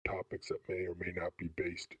dynamics that may or may not be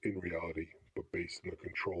based in reality, but based in the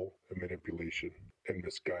control and manipulation and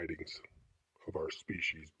misguidings of our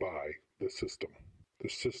species by the system. The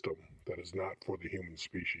system that is not for the human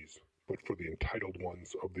species, but for the entitled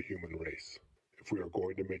ones of the human race. If we are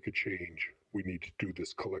going to make a change, we need to do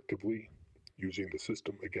this collectively, using the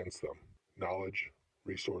system against them. Knowledge,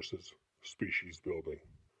 resources, species building.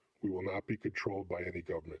 We will not be controlled by any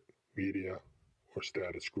government, media, or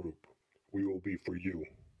status group. We will be for you,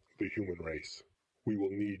 the human race. We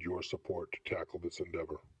will need your support to tackle this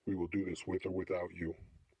endeavor. We will do this with or without you,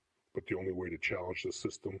 but the only way to challenge the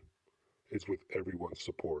system is with everyone's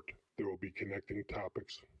support. There will be connecting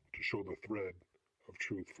topics to show the thread of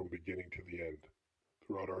truth from beginning to the end.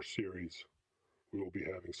 Throughout our series, we will be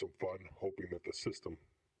having some fun, hoping that the system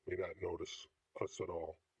may not notice us at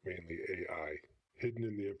all, mainly AI. Hidden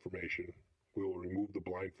in the information, we will remove the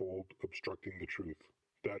blindfold obstructing the truth.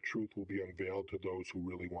 That truth will be unveiled to those who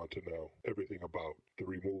really want to know everything about the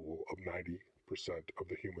removal of 90% of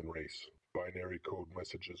the human race. Binary code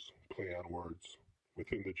messages, play on words,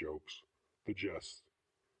 within the jokes, the jests,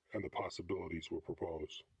 and the possibilities will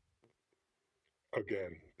propose.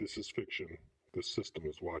 Again, this is fiction. The system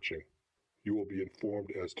is watching. You will be informed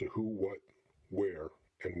as to who, what, where,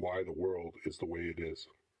 and why the world is the way it is.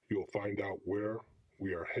 You will find out where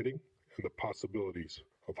we are heading and the possibilities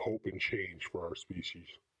of hope and change for our species.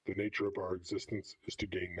 The nature of our existence is to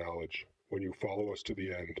gain knowledge. When you follow us to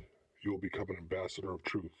the end, you will become an ambassador of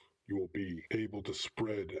truth. You will be able to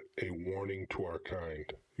spread a warning to our kind.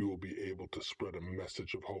 You will be able to spread a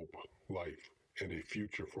message of hope, life, and a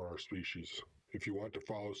future for our species. If you want to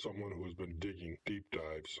follow someone who has been digging deep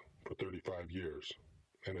dives for 35 years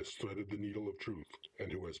and has threaded the needle of truth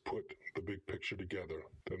and who has put the big picture together,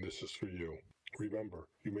 then this is for you. Remember,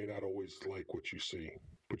 you may not always like what you see,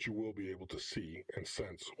 but you will be able to see and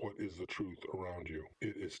sense what is the truth around you.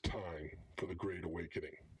 It is time for the Great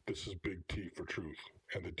Awakening. This is Big T for Truth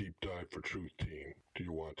and the Deep Dive for Truth team. Do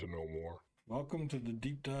you want to know more? Welcome to the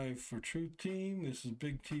Deep Dive for Truth team. This is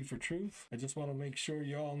Big T for Truth. I just want to make sure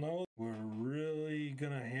y'all know we're really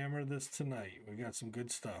going to hammer this tonight. We got some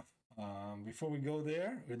good stuff. Before we go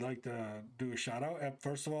there, we'd like to do a shout out.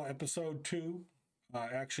 First of all, episode 2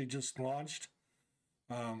 actually just launched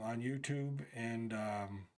on YouTube and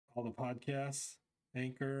all the podcasts,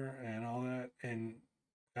 Anchor and all that, and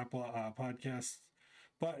Apple Podcasts.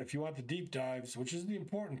 But if you want the deep dives, which is the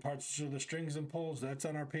important parts, so the strings and pulls, that's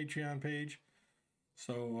on our Patreon page.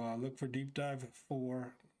 So look for Deep Dive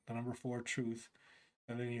 4, the number 4 Truth,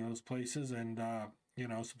 at any of those places, and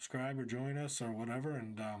subscribe or join us or whatever,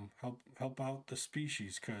 and help out the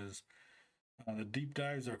species, because the deep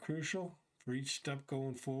dives are crucial for each step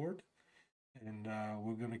going forward. And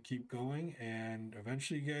we're going to keep going, and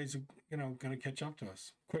eventually you guys are, going to catch up to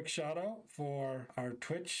us. Quick shout out for our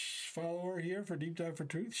Twitch follower here for Deep Dive for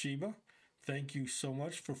Truth, Sheba. Thank you so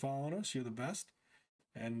much for following us. You're the best.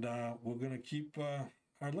 And we're going to keep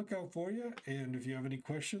our lookout for you. And if you have any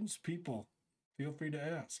questions, people, feel free to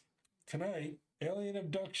ask. Tonight, alien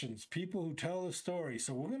abductions, people who tell the story.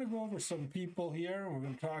 So we're going to go over some people here, and we're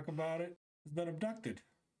going to talk about it. Has been abducted.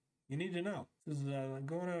 You need to know. This is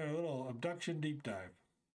going on a little abduction deep dive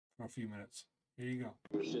for a few minutes. Here you go.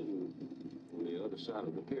 We're sitting on the other side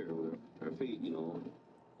of the pier with our feet,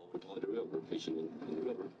 over toward the river, fishing in the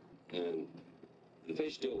river. And the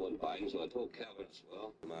fish still wasn't biting, so I told Calvin,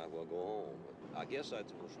 well, I might as well go home. I guess that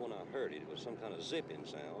was when I heard it. It was some kind of zipping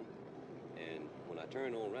sound. And when I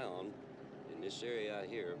turned around, in this area out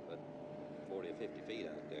here, about 40 or 50 feet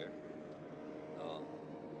out there,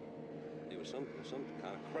 there was some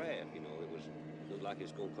kind of craft, it looked like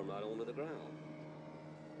it's going to come right onto the ground.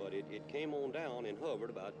 But it came on down and hovered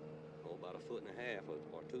about a foot and a half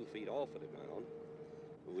or 2 feet off of the ground.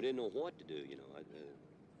 But we didn't know what to do,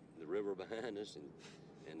 the river behind us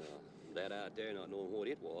and that out there not knowing what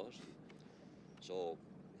it was. So,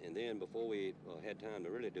 and then before we had time to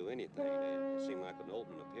really do anything, it seemed like an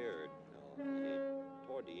opening appeared.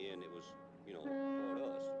 Toward the end, it was, toward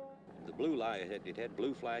us. The blue light, it had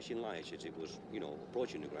blue flashing lights as it was,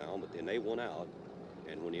 approaching the ground, but then they went out.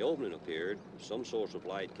 And when the opening appeared, some source of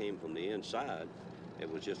light came from the inside.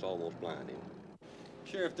 It was just almost blinding.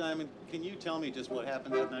 Sheriff Diamond, can you tell me just what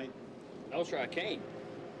happened that night? No, sir, I can't.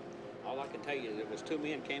 All I can tell you is there was 2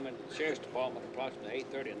 men came into the sheriff's department approximately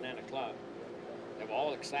 8:30 and 9 o'clock. They were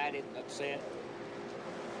all excited, upset,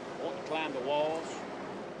 wanting to climb the walls,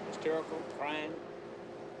 hysterical, crying.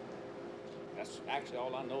 That's actually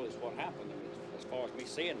all I know is what happened. I mean, as far as me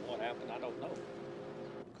seeing what happened, I don't know.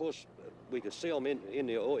 Of course, we could see them in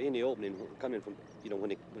the opening coming from,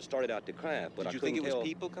 when it started out to craft. But Did you think it was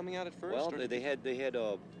people coming out at first? Well, they had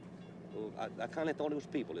I kind of thought it was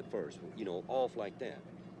people at first, you know, off like that.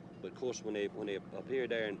 But of course, when they appeared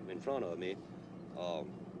there in front of me, um,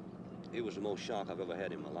 it was the most shock I've ever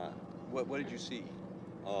had in my life. What did you see?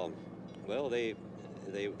 Well, they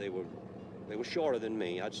were shorter than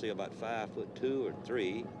me. I'd say about 5'2" or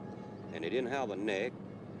 3", and they didn't have a neck.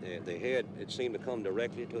 Their head, it seemed to come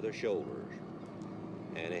directly to their shoulders,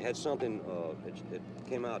 and they had something. It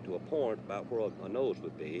came out to a point about where a nose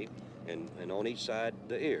would be, and on each side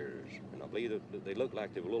the ears. And I believe that they looked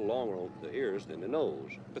like they were a little longer on the ears than the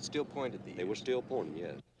nose. But still pointed the ears. They were still pointing,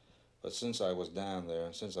 yes. But since I was down there,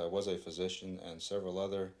 and since I was a physician, and several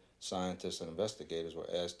other scientists and investigators were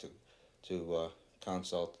asked to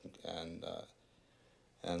consult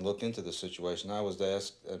and look into the situation, I was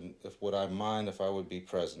asked if would I mind if I would be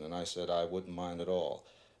present, and I said I wouldn't mind at all.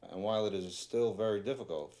 And while it is still very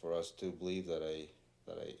difficult for us to believe that a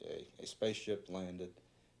spaceship landed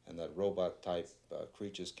and that robot-type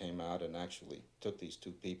creatures came out and actually took these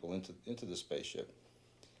two people into the spaceship,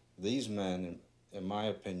 these men, in my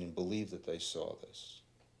opinion, believed that they saw this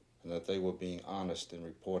and that they were being honest in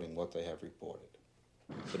reporting what they have reported.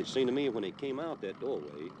 But it seemed to me when they came out that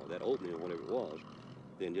doorway, or that opening, or whatever it was,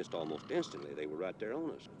 then just almost instantly they were right there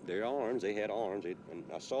on us. Their arms, they had arms, and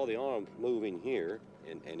I saw the arm moving here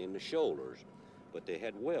and in the shoulders, but they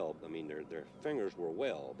had weld. I mean, their fingers were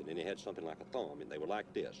weld, and then they had something like a thumb, and they were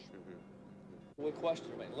like this. We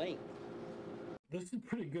questioned them at length. This is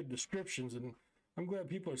pretty good descriptions, and I'm glad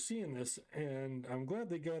people are seeing this, and I'm glad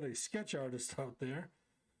they got a sketch artist out there.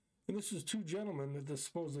 And this is two gentlemen that this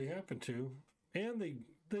supposedly happened to, and they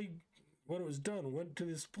when it was done, went to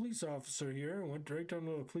this police officer here and went right down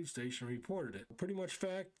to the police station and reported it. Pretty much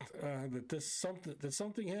fact that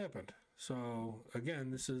something happened. So again,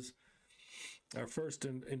 this is our first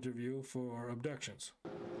interview for abductions.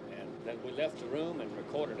 And then we left the room and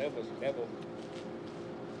recorded every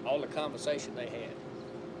all the conversation they had.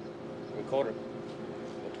 Recorded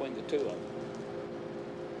between the two of them.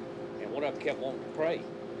 And one of them kept wanting to pray.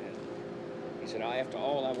 And he said, after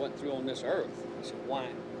all I went through on this earth, I said, why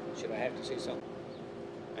should I have to see something?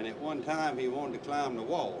 And at one time he wanted to climb the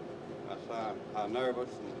wall. That's how nervous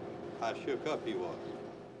and how shook up he was.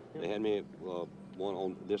 They had me one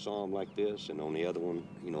on this arm like this, and on the other one,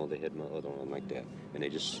 you know, they had my other arm like that. And I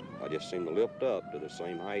just seemed to lift up to the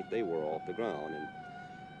same height they were off the ground,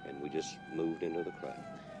 and we just moved into the craft.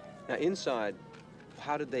 Now inside,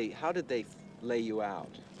 how did they lay you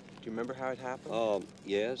out? Do you remember how it happened?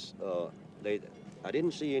 Yes. I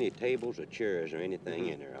didn't see any tables or chairs or anything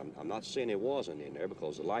in there. I'm not saying it wasn't in there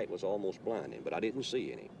because the light was almost blinding, but I didn't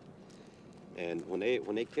see any. And when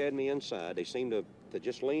they carried me inside, they seemed to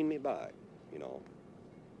just lean me back, you know.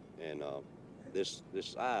 And this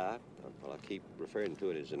eye, well, I keep referring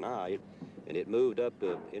to it as an eye, and it moved up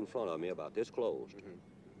in front of me about this close.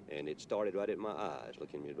 And it started right at my eyes,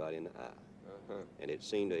 looking me right in the eye. And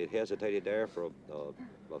it hesitated there for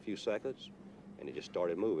a few seconds, and it just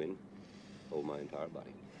started moving over my entire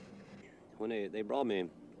body. When they brought me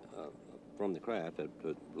from the craft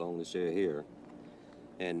along this area here,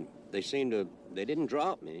 and they didn't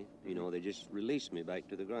drop me, you know, they just released me back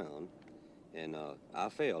to the ground. And I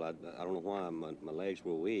fell. I don't know why my legs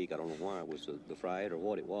were weak. I don't know why it was the fright or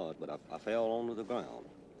what it was, but I fell onto the ground.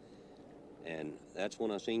 And that's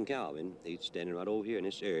when I seen Calvin. He's standing right over here in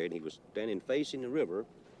this area, and he was standing facing the river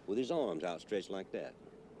with his arms outstretched like that,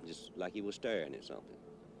 just like he was staring at something.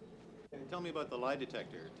 Tell me about the lie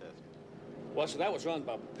detector test. Well, so that was run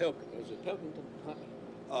by Pilkington. Was it Pilkington?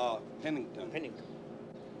 Pennington. Pennington.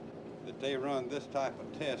 That they run this type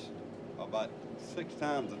of test about 6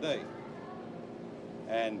 times a day.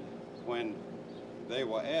 And when they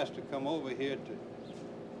were asked to come over here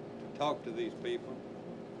to talk to these people,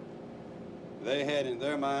 they had in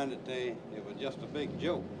their mind that it was just a big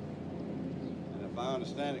joke. And if I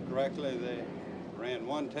understand it correctly, they ran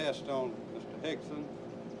one test on Mr. Hickson.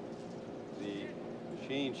 The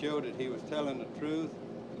machine showed that he was telling the truth.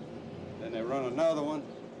 Then they run another one.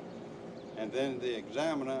 And then the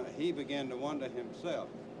examiner, he began to wonder himself.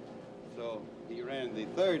 So he ran the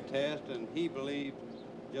third test, and he believed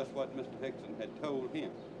just what Mr. Hickson had told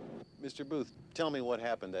him. Mr. Booth, tell me what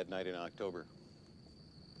happened that night in October.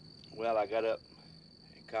 Well, I got up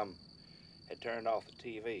and had turned off the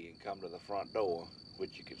TV and come to the front door,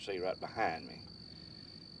 which you could see right behind me.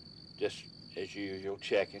 Just as usual,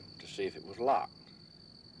 checking to see if it was locked.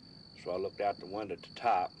 So I looked out the window at the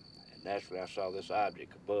top, and naturally I saw this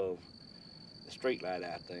object above the street light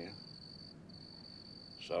out there.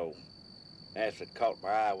 So naturally it caught my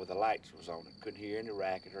eye with the lights was on it. Couldn't hear any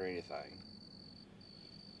racket or anything.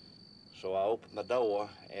 So I opened the door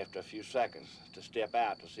after a few seconds to step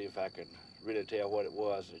out to see if I could really tell what it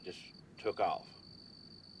was. It just took off.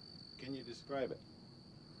 Can you describe it?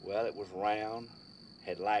 Well, it was round,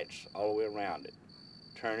 had lights all the way around it,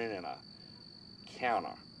 turning in a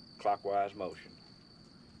counter-clockwise motion.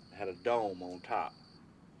 It had a dome on top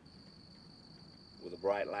with a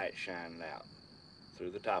bright light shining out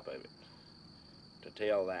through the top of it. To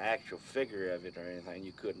tell the actual figure of it or anything,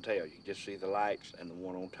 you couldn't tell. You could just see the lights and the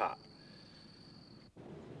one on top.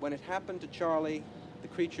 When it happened to Charlie, the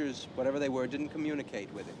creatures, whatever they were, didn't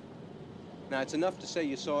communicate with him. Now, it's enough to say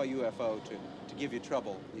you saw a UFO to give you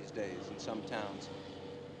trouble these days in some towns.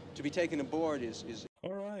 To be taken aboard is...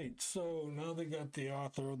 All right, so now they got the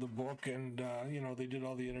author of the book, and they did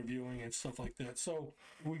all the interviewing and stuff like that. So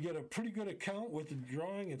we get a pretty good account with the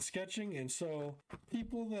drawing and sketching, and so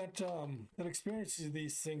people that experience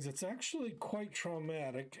these things, it's actually quite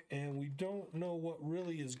traumatic, and we don't know what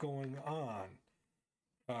really is going on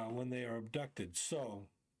when they are abducted. So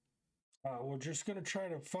we're just going to try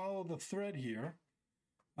to follow the thread here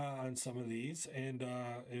on some of these, and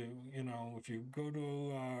if you go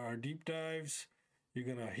to our deep dives, you're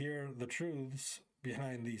going to hear the truths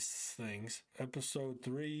behind these things. Episode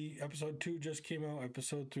 2 just came out.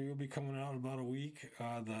 Episode 3 will be coming out in about a week.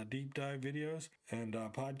 The deep dive videos and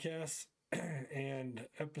podcasts. And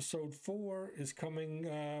episode 4 is coming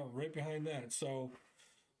right behind that. So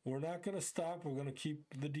we're not going to stop. We're going to keep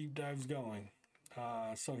the deep dives going.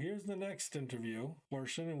 So here's the next interview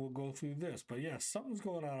portion, and we'll go through this. But yeah, something's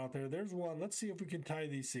going on out there. There's one. Let's see if we can tie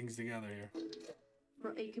these things together here.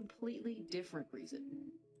 For a completely different reason.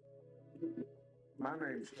 My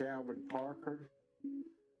name's Calvin Parker.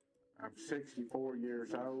 I'm 64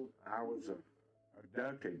 years old. I was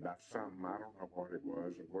abducted by something. I don't know what it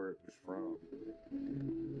was or where it was from.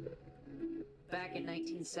 Back in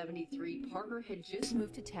 1973, Parker had just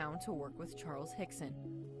moved to town to work with Charles Hickson.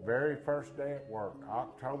 Very first day at work,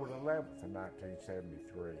 October 11th of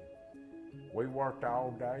 1973. We worked all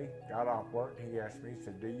day, got off work, and he asked me, he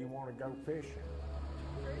said, "Do you want to go fishing?"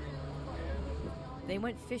 They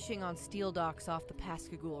went fishing on steel docks off the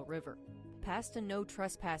Pascagoula River, past a no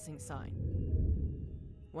trespassing sign,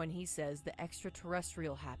 when he says the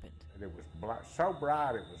extraterrestrial happened. And it was so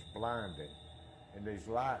bright it was blinding, and these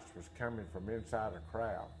lights was coming from inside a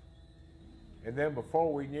crowd. And then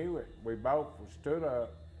before we knew it, we both stood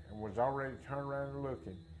up and was already turned around and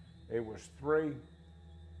looking. It was three,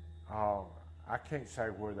 I can't say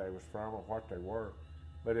where they was from or what they were,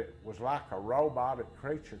 but it was like a robotic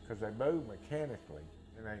creature because they moved mechanically.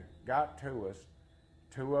 And they got to us.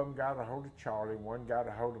 Two of them got a hold of Charlie, one got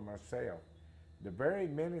a hold of myself. The very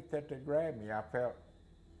minute that they grabbed me, I felt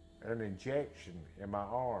an injection in my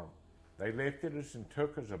arm. They lifted us and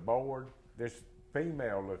took us aboard this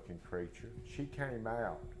female-looking creature. She came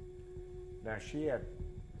out. Now, she had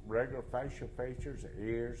regular facial features,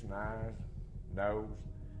 ears and eyes, nose.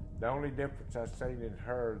 The only difference I seen in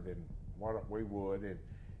her than what we would, and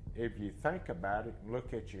if you think about it and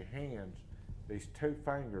look at your hands, these two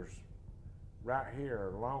fingers right here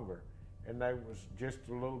are longer, and they was just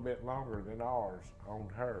a little bit longer than ours on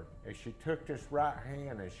her. And she took this right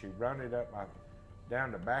hand and she run it up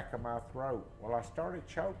down the back of my throat. Well, I started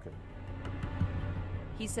choking.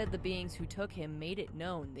 He said the beings who took him made it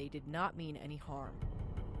known they did not mean any harm.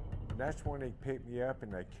 And that's when he picked me up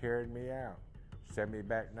and they carried me out, sent me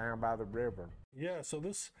back down by the river. Yeah, so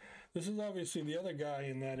this is obviously the other guy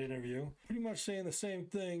in that interview, pretty much saying the same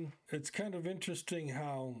thing. It's kind of interesting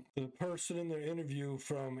how the person in their interview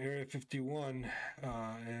from Area 51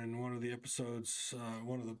 in one of the episodes,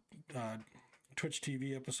 one of the Twitch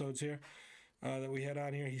TV episodes here that we had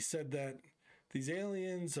on here, he said that these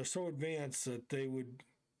aliens are so advanced that they would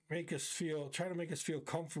try to make us feel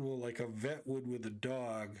comfortable like a vet would with a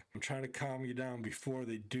dog, trying to calm you down before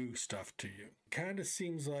they do stuff to you. Kind of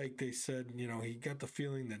seems like they said, he got the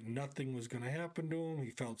feeling that nothing was going to happen to him. He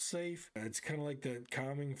felt safe. It's kind of like that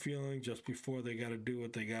calming feeling just before they got to do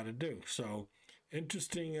what they got to do. So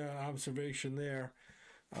interesting observation there,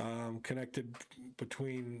 connected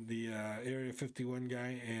between the Area 51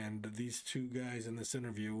 guy and these two guys in this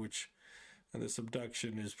interview, and this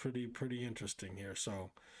abduction is pretty interesting here.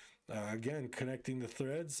 So again, connecting the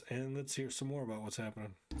threads, and let's hear some more about what's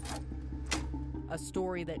happening. A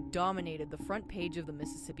story that dominated the front page of the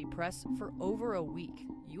Mississippi Press for over a week.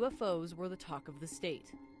 UFOs were the talk of the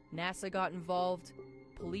state. NASA got involved.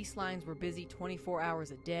 Police lines were busy 24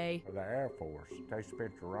 hours a day. The Air Force, they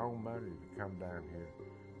spent their own money to come down here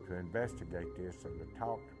to investigate this and to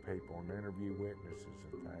talk to people and interview witnesses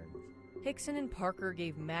and things. Hickson and Parker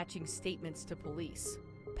gave matching statements to police,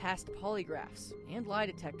 passed polygraphs and lie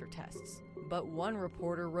detector tests. But one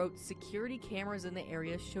reporter wrote security cameras in the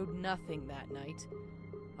area showed nothing that night.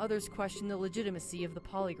 Others questioned the legitimacy of the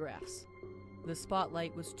polygraphs. The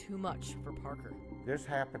spotlight was too much for Parker. This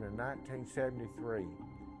happened in 1973,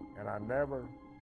 and I never